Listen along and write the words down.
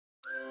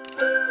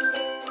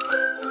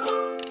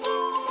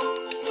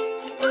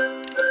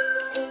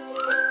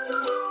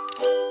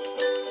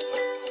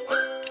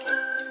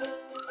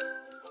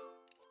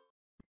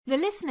The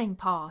listening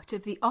part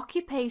of the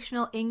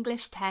occupational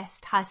English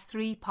test has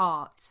 3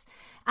 parts,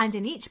 and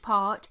in each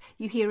part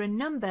you hear a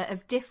number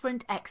of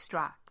different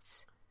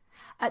extracts.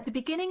 At the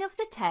beginning of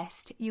the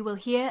test you will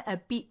hear a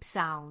beep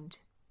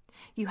sound.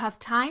 You have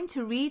time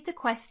to read the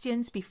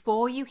questions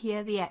before you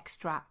hear the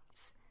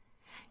extracts.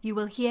 You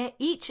will hear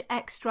each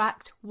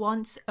extract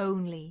once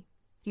only.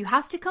 You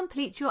have to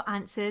complete your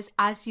answers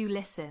as you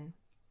listen.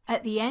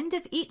 At the end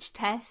of each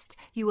test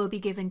you will be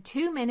given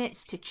 2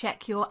 minutes to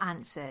check your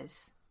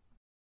answers.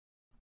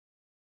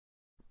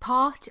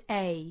 Part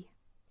A.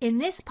 In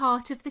this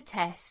part of the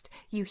test,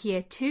 you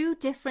hear 2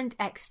 different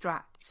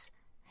extracts.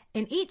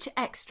 In each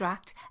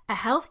extract, a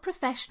health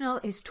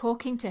professional is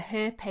talking to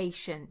her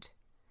patient.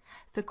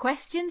 For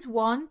questions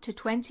 1 to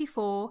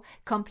 24,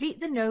 complete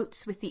the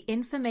notes with the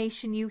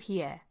information you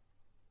hear.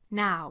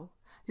 Now,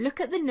 look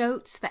at the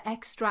notes for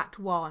extract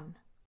 1.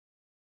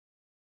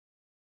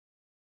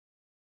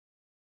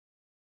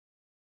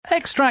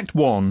 Extract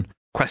 1,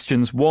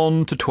 questions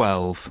 1 to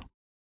 12.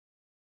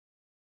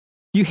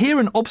 You hear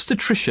an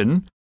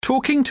obstetrician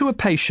talking to a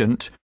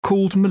patient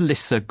called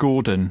Melissa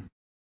Gordon.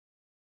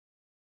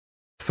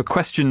 For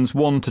questions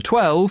 1 to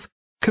 12,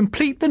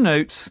 complete the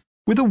notes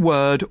with a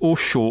word or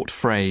short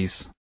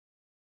phrase.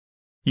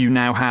 You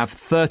now have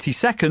 30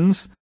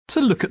 seconds to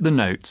look at the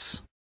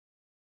notes.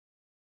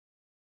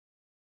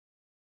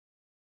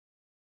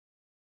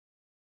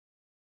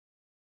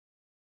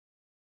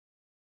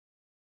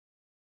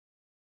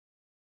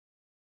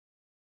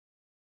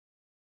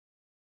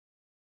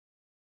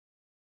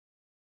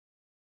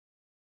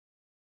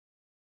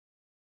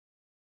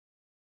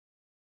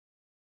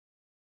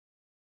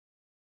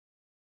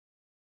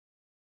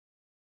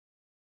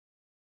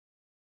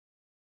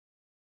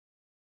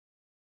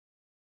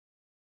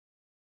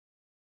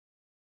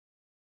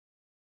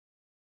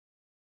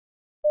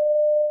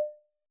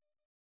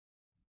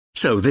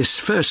 So this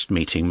first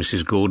meeting,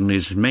 Mrs. Gordon,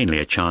 is mainly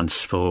a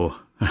chance for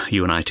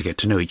you and I to get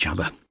to know each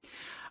other.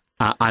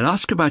 I'll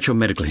ask about your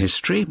medical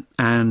history,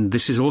 and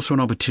this is also an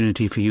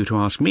opportunity for you to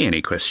ask me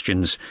any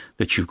questions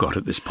that you've got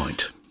at this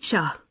point.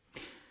 Sure.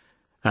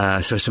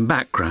 So some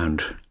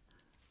background.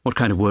 What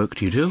kind of work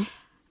do you do?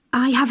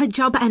 I have a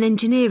job at an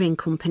engineering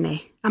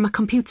company. I'm a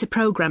computer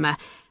programmer.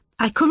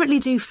 I currently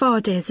do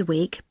 4 days a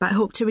week, but I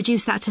hope to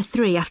reduce that to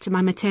 3 after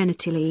my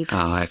maternity leave.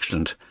 Ah,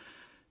 excellent.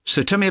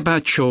 So tell me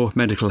about your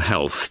medical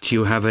health. Do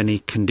you have any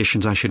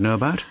conditions I should know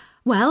about?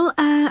 Well,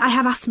 I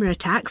have asthma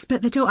attacks,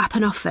 but they don't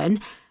happen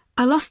often.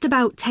 I lost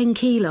about 10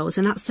 kilos,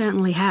 and that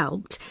certainly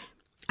helped.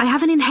 I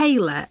have an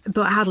inhaler,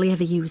 but I hardly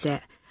ever use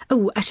it.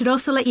 Oh, I should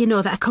also let you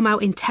know that I come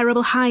out in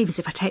terrible hives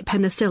if I take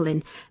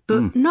penicillin,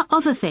 but not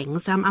other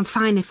things. I'm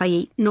fine if I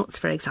eat nuts,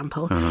 for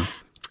example.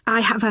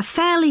 I have a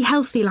fairly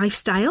healthy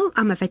lifestyle.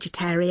 I'm a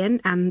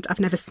vegetarian and I've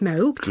never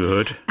smoked.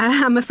 Good.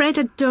 I'm afraid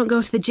I don't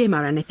go to the gym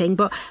or anything,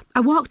 but I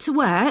walk to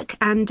work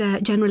and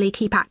generally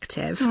keep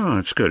active. Oh,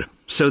 that's good.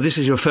 So this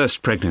is your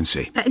first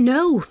pregnancy?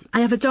 No, I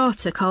have a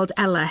daughter called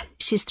Ella.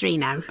 She's 3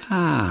 now.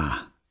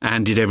 Ah,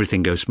 and did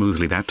everything go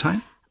smoothly that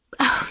time?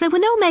 There were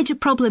no major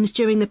problems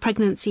during the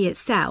pregnancy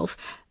itself,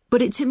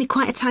 but it took me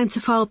quite a time to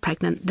fall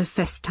pregnant the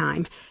first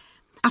time.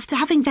 After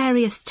having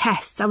various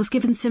tests, I was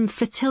given some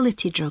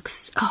fertility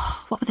drugs.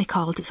 Oh, what were they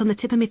called? It's on the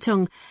tip of my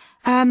tongue.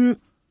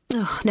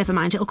 Never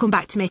mind, it'll come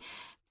back to me.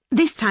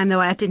 This time, though,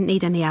 I didn't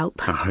need any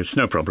help. Oh, it's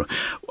no problem.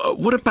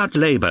 What about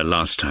labour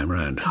last time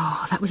round?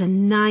 Oh, that was a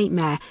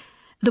nightmare.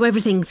 Though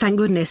everything, thank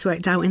goodness,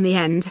 worked out in the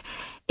end.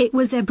 It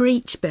was a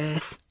breech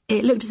birth.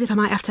 It looked as if I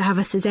might have to have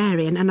a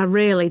caesarean, and I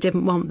really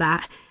didn't want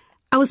that.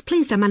 I was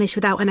pleased I managed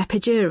without an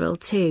epidural,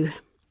 too.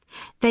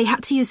 They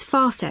had to use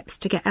forceps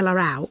to get Ella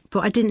out,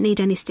 but I didn't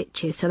need any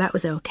stitches, so that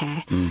was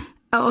okay.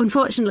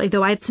 Unfortunately,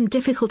 though, I had some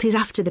difficulties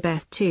after the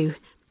birth too.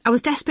 I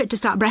was desperate to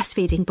start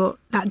breastfeeding, but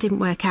that didn't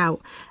work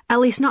out. At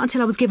least not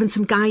until I was given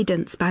some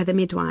guidance by the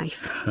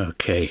midwife.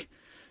 OK.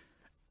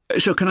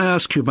 So can I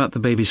ask you about the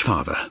baby's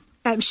father?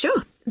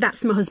 Sure.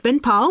 That's my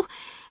husband, Paul.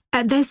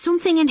 There's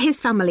something in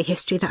his family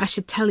history that I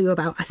should tell you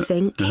about, I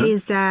think.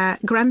 His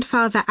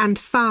grandfather and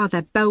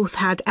father both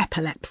had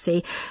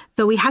epilepsy,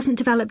 though he hasn't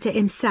developed it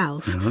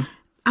himself.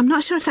 I'm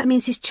not sure if that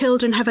means his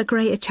children have a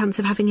greater chance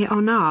of having it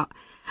or not.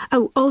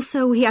 Oh,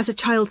 also, he has a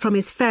child from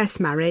his first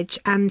marriage,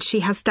 and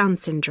she has Down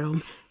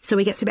syndrome, so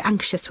he gets a bit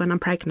anxious when I'm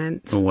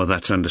pregnant. Oh, well,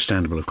 that's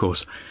understandable, of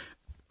course.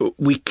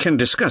 We can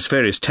discuss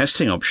various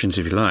testing options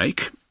if you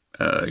like.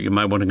 You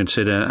might want to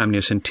consider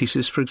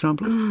amniocentesis, for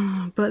example.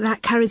 But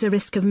that carries a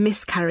risk of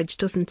miscarriage,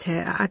 doesn't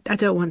it? I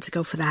don't want to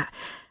go for that.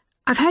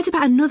 I've heard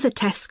about another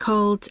test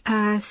called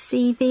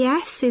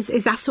CVS.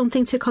 Is that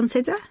something to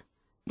consider?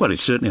 Well,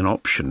 it's certainly an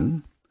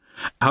option.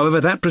 However,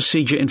 that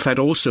procedure, in fact,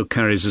 also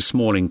carries a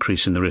small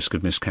increase in the risk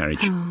of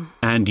miscarriage.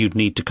 And you'd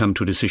need to come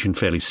to a decision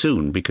fairly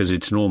soon, because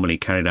it's normally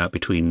carried out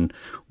between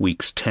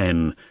weeks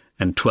 10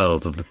 and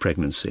 12 of the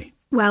pregnancy.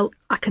 Well,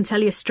 I can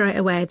tell you straight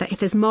away that if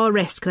there's more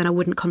risk, then I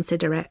wouldn't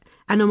consider it.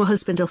 I know my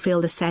husband will feel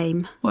the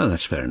same. Well,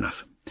 that's fair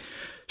enough.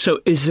 So,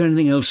 is there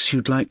anything else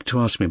you'd like to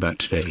ask me about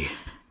today?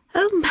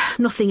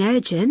 Nothing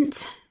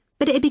urgent.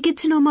 But it'd be good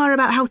to know more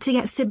about how to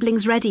get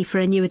siblings ready for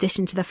a new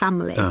addition to the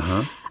family.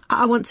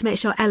 I want to make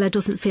sure Ella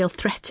doesn't feel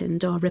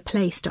threatened or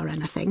replaced or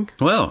anything.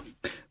 Well,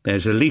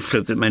 there's a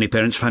leaflet that many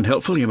parents find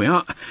helpful. Here we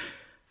are.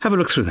 Have a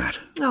look through that.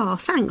 Oh,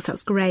 thanks,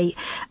 that's great.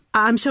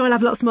 I'm sure I'll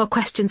have lots more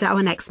questions at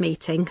our next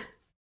meeting.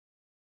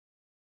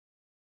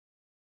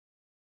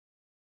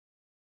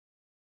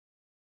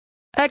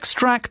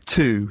 Extract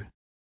 2.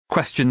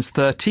 Questions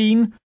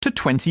 13 to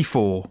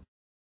 24.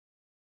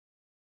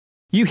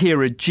 You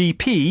hear a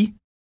GP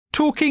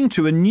talking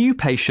to a new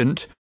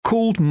patient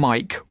called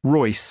Mike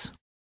Royce.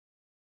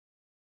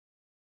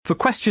 For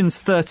questions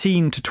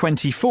 13 to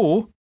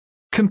 24,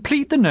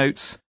 complete the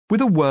notes with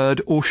a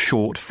word or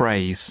short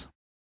phrase.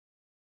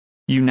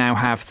 You now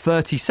have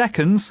 30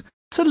 seconds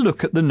to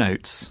look at the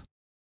notes.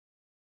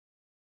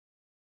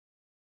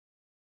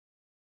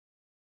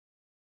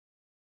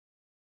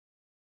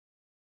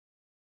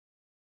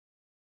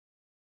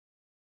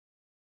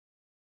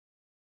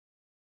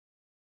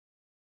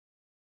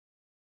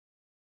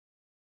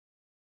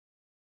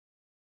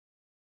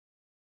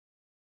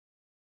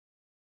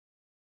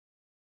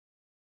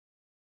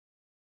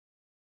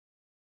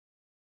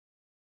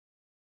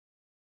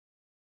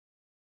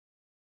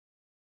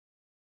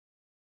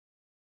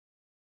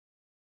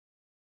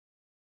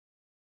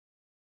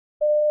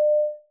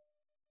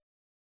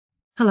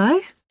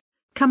 Hello?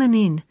 Coming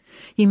in.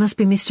 You must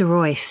be Mr.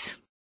 Royce.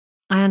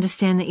 I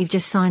understand that you've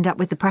just signed up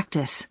with the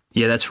practice.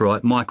 Yeah, that's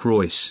right, Mike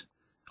Royce.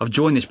 I've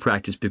joined this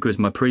practice because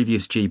my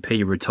previous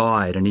GP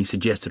retired and he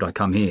suggested I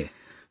come here.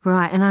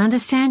 Right, and I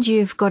understand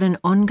you've got an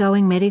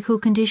ongoing medical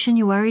condition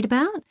you're worried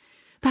about?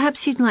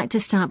 Perhaps you'd like to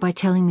start by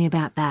telling me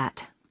about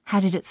that.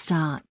 How did it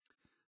start?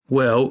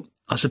 Well,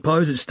 I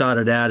suppose it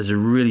started out as a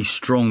really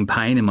strong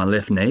pain in my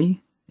left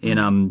knee.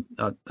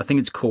 I think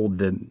it's called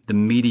the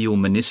medial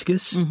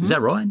meniscus. Mm-hmm. Is that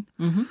right?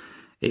 Mm-hmm.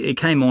 It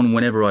came on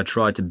whenever I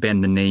tried to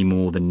bend the knee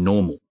more than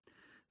normal.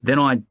 Then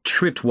I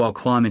tripped while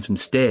climbing some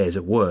stairs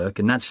at work,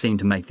 and that seemed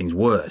to make things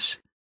worse.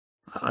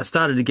 I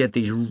started to get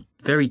these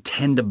very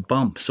tender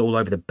bumps all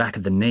over the back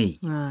of the knee.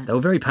 Right. They were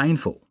very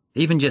painful,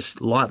 even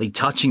just lightly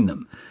touching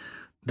them.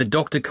 The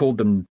doctor called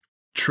them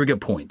trigger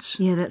points.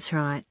 Yeah, that's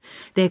right.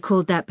 They're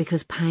called that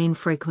because pain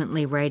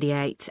frequently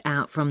radiates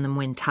out from them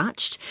when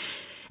touched.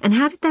 And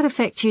how did that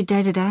affect you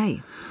day to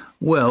day?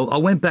 Well, I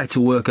went back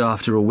to work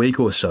after a week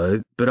or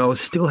so, but I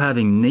was still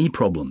having knee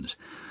problems.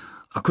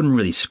 I couldn't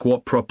really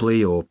squat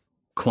properly or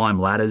climb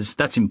ladders.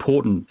 That's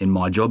important in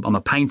my job. I'm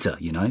a painter,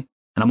 and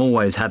I'm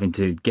always having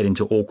to get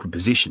into awkward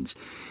positions.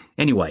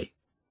 Anyway,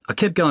 I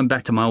kept going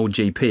back to my old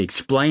GP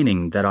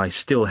explaining that I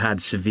still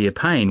had severe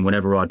pain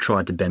whenever I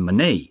tried to bend my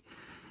knee.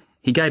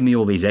 He gave me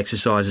all these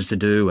exercises to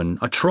do, and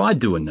I tried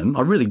doing them.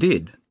 I really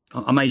did.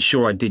 I made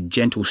sure I did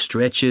gentle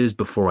stretches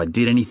before I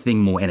did anything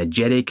more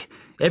energetic,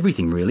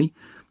 everything really.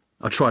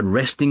 I tried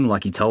resting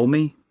like he told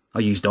me. I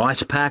used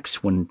ice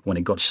packs when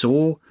it got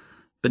sore,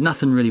 but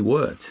nothing really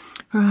worked.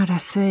 Right, I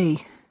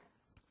see.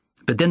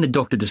 But then the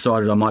doctor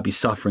decided I might be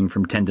suffering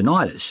from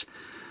tendinitis,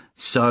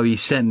 so he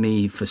sent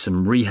me for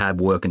some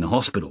rehab work in the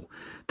hospital.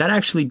 That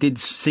actually did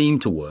seem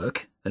to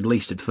work, at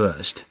least at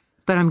first.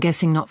 But I'm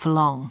guessing not for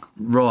long.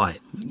 Right,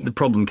 the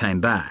problem came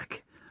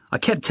back. I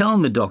kept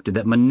telling the doctor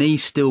that my knee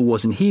still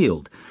wasn't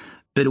healed,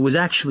 but it was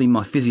actually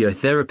my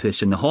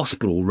physiotherapist in the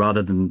hospital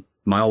rather than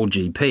my old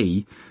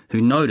GP who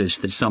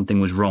noticed that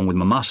something was wrong with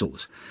my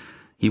muscles.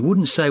 He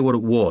wouldn't say what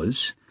it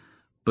was,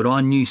 but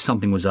I knew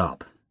something was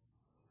up.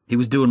 He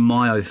was doing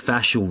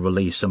myofascial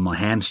release on my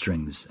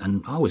hamstrings,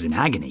 and I was in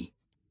agony.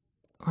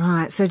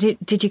 Right, so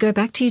did you go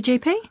back to your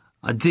GP?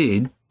 I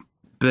did,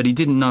 but he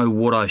didn't know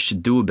what I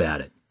should do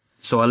about it,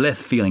 so I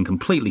left feeling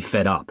completely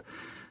fed up.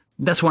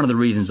 That's one of the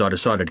reasons I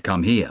decided to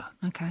come here.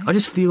 Okay. I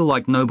just feel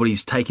like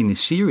nobody's taking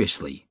this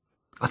seriously.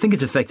 I think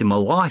it's affected my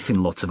life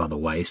in lots of other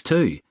ways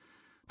too.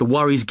 The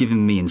worry's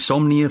given me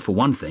insomnia, for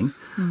one thing.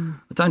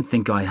 I don't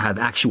think I have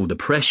actual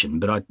depression,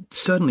 but I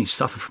certainly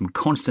suffer from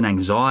constant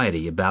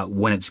anxiety about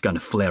when it's going to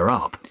flare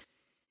up.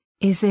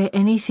 Is there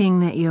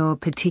anything that you're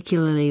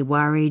particularly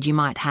worried you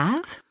might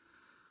have?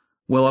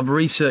 Well, I've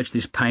researched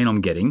this pain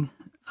I'm getting.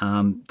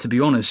 To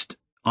be honest,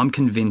 I'm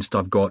convinced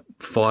I've got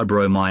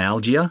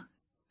fibromyalgia.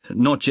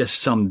 Not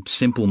just some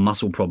simple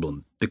muscle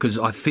problem, because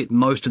I fit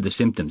most of the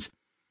symptoms,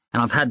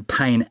 and I've had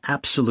pain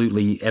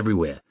absolutely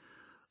everywhere.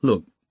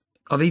 Look,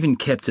 I've even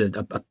kept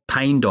a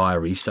pain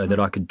diary so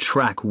that I could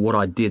track what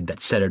I did that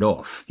set it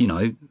off.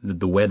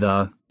 The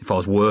weather, if I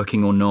was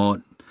working or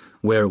not,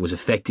 where it was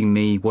affecting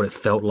me, what it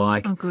felt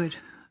like. Oh, good.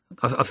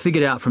 I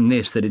figured out from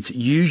this that it's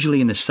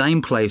usually in the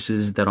same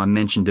places that I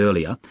mentioned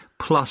earlier,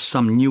 plus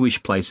some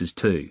newish places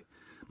too.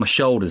 My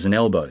shoulders and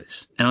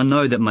elbows, and I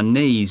know that my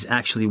knee's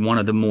actually one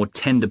of the more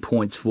tender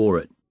points for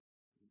it.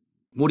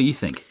 What do you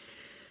think?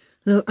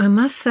 Look, I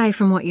must say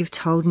from what you've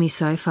told me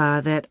so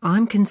far that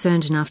I'm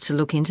concerned enough to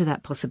look into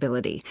that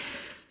possibility.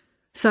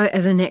 So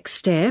as a next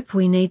step,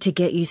 we need to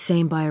get you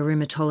seen by a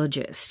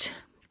rheumatologist.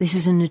 This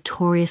is a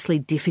notoriously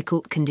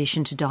difficult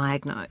condition to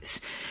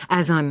diagnose,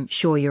 as I'm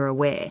sure you're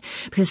aware,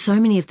 because so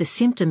many of the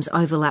symptoms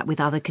overlap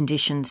with other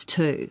conditions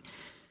too.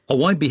 I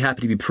won't be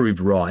happy to be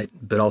proved right,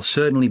 but I'll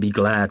certainly be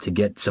glad to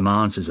get some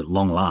answers at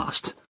long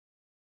last.